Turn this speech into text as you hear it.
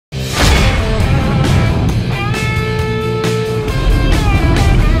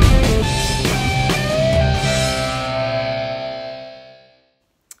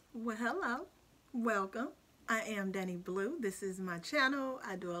welcome. I am DanEBlu. This is my channel.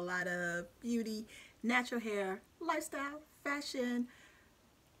 I do a lot of beauty, natural hair, lifestyle, fashion,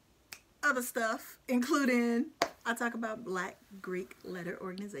 other stuff, including I talk about Black Greek letter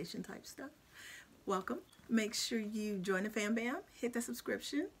organization type stuff. Welcome. Make sure you join the fam bam, hit the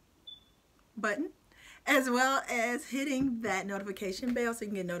subscription button, as well as hitting that notification bell so you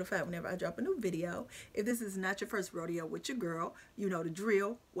can get notified whenever I drop a new video. If this is not your first rodeo with your girl, you know the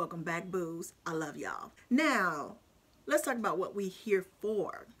drill. Welcome back, boos. I love y'all. Now, let's talk about what we here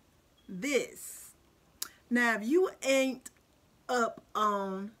for. This. Now, if you ain't up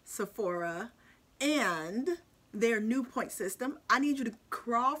on Sephora and their new point system, I need you to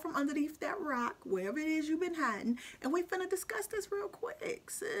crawl from underneath that rock, wherever it is you've been hiding, and we finna discuss this real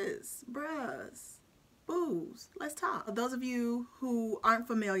quick, sis, bruhs. Boos, let's talk. For those of you who aren't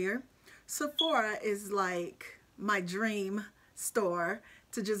familiar, Sephora is like my dream store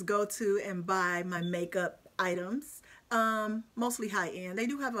to just go to and buy my makeup items, mostly high-end. They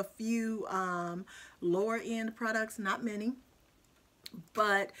do have a few lower-end products, not many,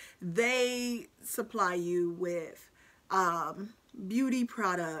 but they supply you with beauty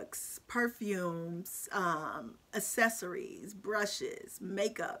products, perfumes, accessories, brushes,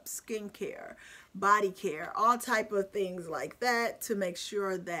 makeup, skincare, body care, all type of things like that to make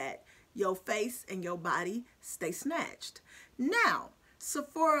sure that your face and your body stay snatched. Now,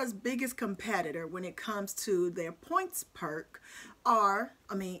 Sephora's biggest competitor when it comes to their points perk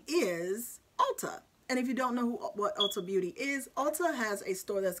is Ulta. And if you don't know what Ulta Beauty is, Ulta has a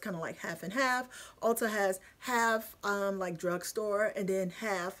store that's kind of like half and half. Ulta has half like drugstore and then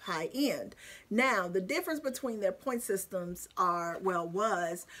half high end. Now, the difference between their point systems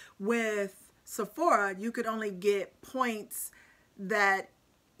was with Sephora, you could only get points that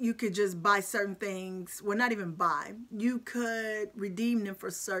you could just buy certain things. Well, not even buy. You could redeem them for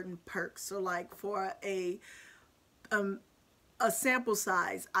certain perks. So like for a sample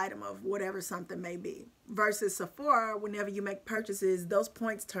size item of whatever something may be, versus Sephora, whenever you make purchases, those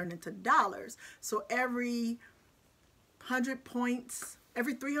points turn into dollars. So every 100 points,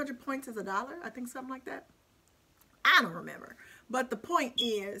 every 300 points is $1. I think something like that. I don't remember. But the point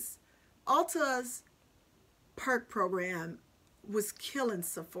is, Ulta's perk program was killing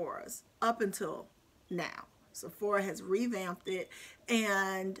Sephora's up until now. Sephora has revamped it,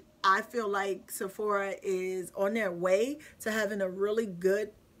 and I feel like Sephora is on their way to having a really good,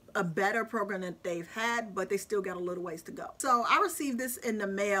 a better program that they've had, but they still got a little ways to go. So I received this in the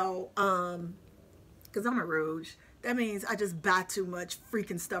mail because I'm a Rouge. That means I just buy too much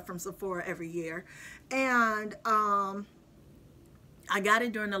freaking stuff from Sephora every year. And I got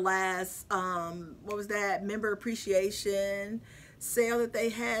it during the last, what was that, member appreciation sale that they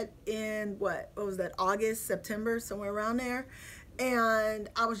had in, what was that, August, September, somewhere around there. And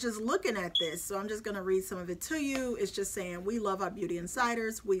I was just looking at this, so I'm just going to read some of it to you. It's just saying, we love our beauty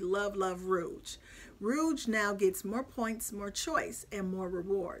insiders. We love Rouge. Rouge now gets more points, more choice, and more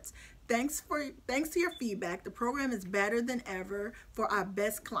rewards. Thanks to your feedback, the program is better than ever for our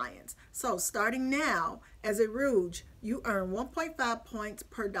best clients. So starting now, as a Rouge, you earn 1.5 points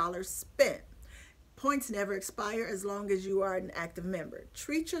per dollar spent. Points never expire as long as you are an active member.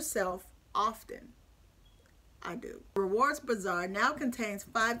 Treat yourself often. I do. Rewards Bazaar now contains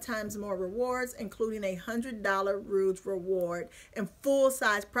 5 times more rewards, including a $100 Rouge reward and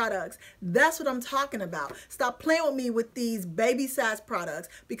full-size products. That's what I'm talking about. Stop playing with me with these baby-size products,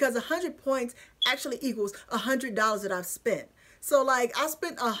 because 100 points actually equals $100 that I've spent. So like, I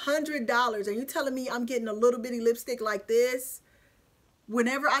spent $100 and you're telling me I'm getting a little bitty lipstick like this?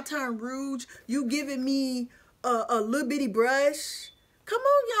 Whenever I turn Rouge, you giving me a little bitty brush? Come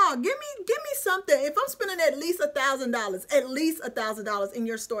on, y'all, give me something. If I'm spending at least $1,000 in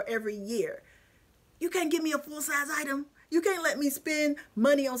your store every year, you can't give me a full-size item. You can't let me spend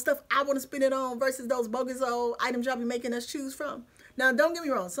money on stuff I want to spend it on versus those bogus old items y'all be making us choose from. Now, don't get me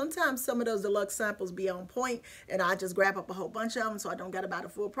wrong. Sometimes some of those deluxe samples be on point, and I just grab up a whole bunch of them so I don't got to buy the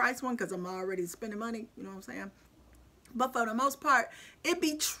full price one because I'm already spending money. You know what I'm saying? But for the most part, it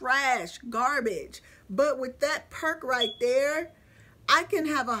be trash, garbage. But with that perk right there, I can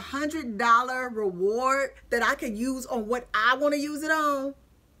have a $100 reward that I can use on what I want to use it on.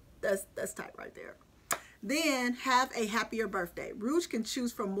 That's tight right there. Then have a happier birthday. Rouge can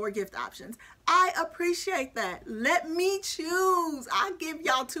choose from more gift options. I appreciate that. Let me choose. I give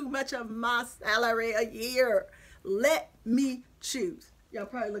y'all too much of my salary a year. Let me choose. Y'all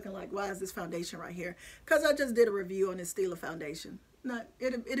probably looking like, why is this foundation right here? Because I just did a review on this STILES foundation. No,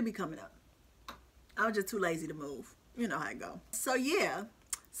 it'll be coming up. I was just too lazy to move. You know how I go. So yeah,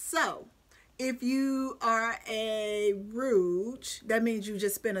 so If you are a Rouge, that means you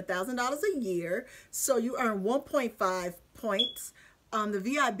just spent $1,000 a year, so you earn 1.5 points. The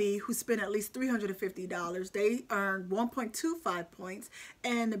VIB, who spent at least $350, they earned 1.25 points,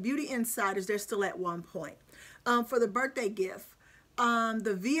 and the Beauty Insiders, they're still at 1 point. For the birthday gift,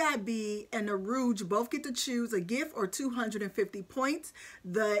 the VIB and the Rouge both get to choose a gift or 250 points.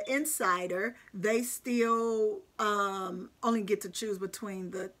 The Insider, they still only get to choose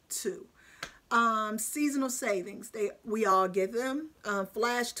between the two. Seasonal savings, we all get them.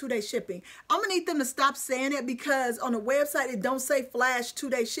 Flash 2-day shipping. I'm gonna need them to stop saying it, because on the website it don't say flash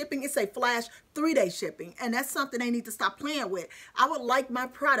 2-day shipping, it say flash 3-day shipping, and that's something they need to stop playing with. I would like my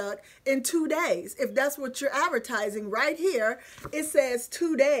product in 2 days. If that's what you're advertising, right here it says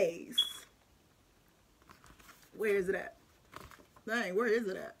 2 days. Where is it at? Dang, where is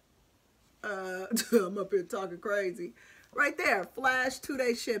it at? I'm up here talking crazy. Right there, flash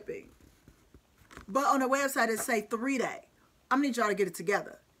 2-day shipping. But on the website, it say 3-day. I'm gonna need y'all to get it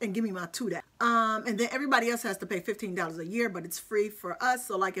together and give me my 2-day. And then everybody else has to pay $15 a year, but it's free for us.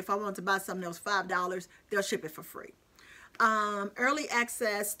 So like if I want to buy something that was $5, they'll ship it for free. Early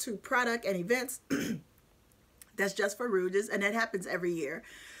access to product and events. That's just for Rouges, and that happens every year.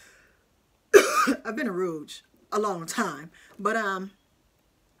 I've been a Rouge a long time, but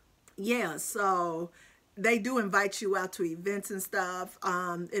yeah, so they do invite you out to events and stuff.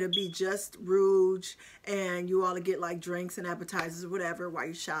 It'll be just Rouge, and you all get like drinks and appetizers or whatever while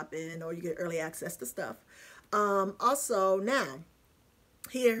you're shopping, or you get early access to stuff. Also, now,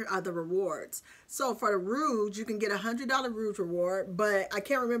 here are the rewards. So for the Rouge, you can get a $100 Rouge reward, but I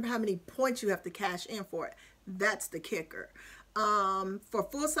can't remember how many points you have to cash in for it. That's the kicker. For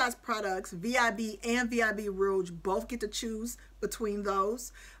full-size products, VIB and VIB Rouge both get to choose between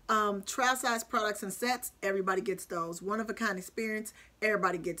those. Trial size products and sets, everybody gets those. One-of-a-kind experience,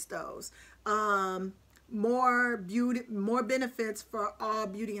 everybody gets those. More benefits for all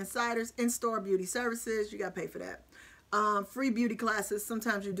Beauty Insiders. In-store beauty services, you got to pay for that. Free beauty classes,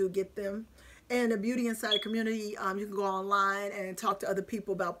 sometimes you do get them. And the Beauty Insider community, you can go online and talk to other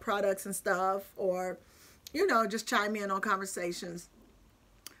people about products and stuff, or you know, just chime in on conversations.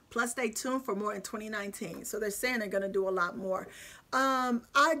 Plus, stay tuned for more in 2019. So they're saying they're going to do a lot more.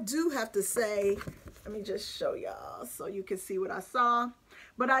 I do have to say, let me just show y'all so you can see what I saw.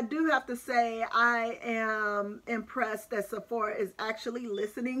 But I do have to say I am impressed that Sephora is actually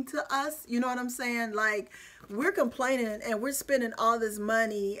listening to us. You know what I'm saying? Like, we're complaining and we're spending all this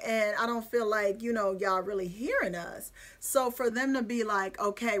money, and I don't feel like, you know, y'all really hearing us. So for them to be like,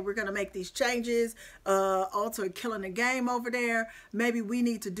 okay, we're going to make these changes, Ulta killing the game over there. Maybe we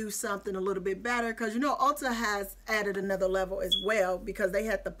need to do something a little bit better, because, you know, Ulta has added another level as well, because they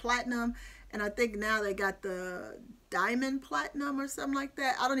had the platinum, and I think now they got the diamond platinum or something like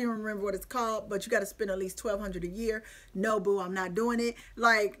that. I don't even remember what it's called, but you got to spend at least $1,200 a year. No, boo, I'm not doing it.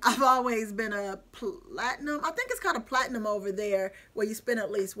 Like, I've always been a platinum. I think it's called a platinum over there, where you spend at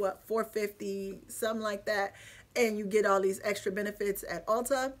least, what, $450, something like that, and you get all these extra benefits at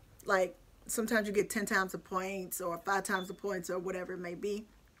Ulta. Like, sometimes you get 10 times the points or 5 times the points or whatever it may be.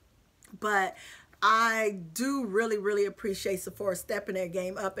 But I do really, really appreciate Sephora stepping their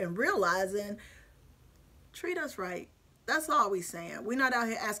game up and realizing, treat us right. That's all we saying. We're not out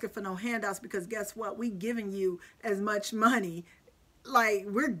here asking for no handouts, because guess what? We giving you as much money. Like,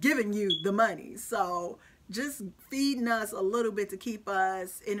 we're giving you the money. So just feeding us a little bit to keep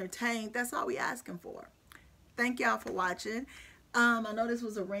us entertained. That's all we asking for. Thank y'all for watching. I know this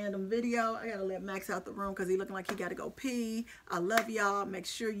was a random video. I gotta let Max out the room because he looking like he gotta go pee. I love y'all. Make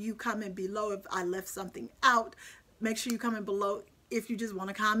sure you comment below if I left something out. Make sure you comment below if you just want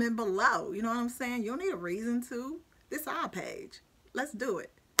to comment below. You know what I'm saying? You don't need a reason to. This is our page. Let's do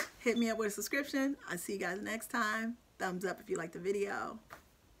it. Hit me up with a subscription. I'll see you guys next time. Thumbs up if you like the video.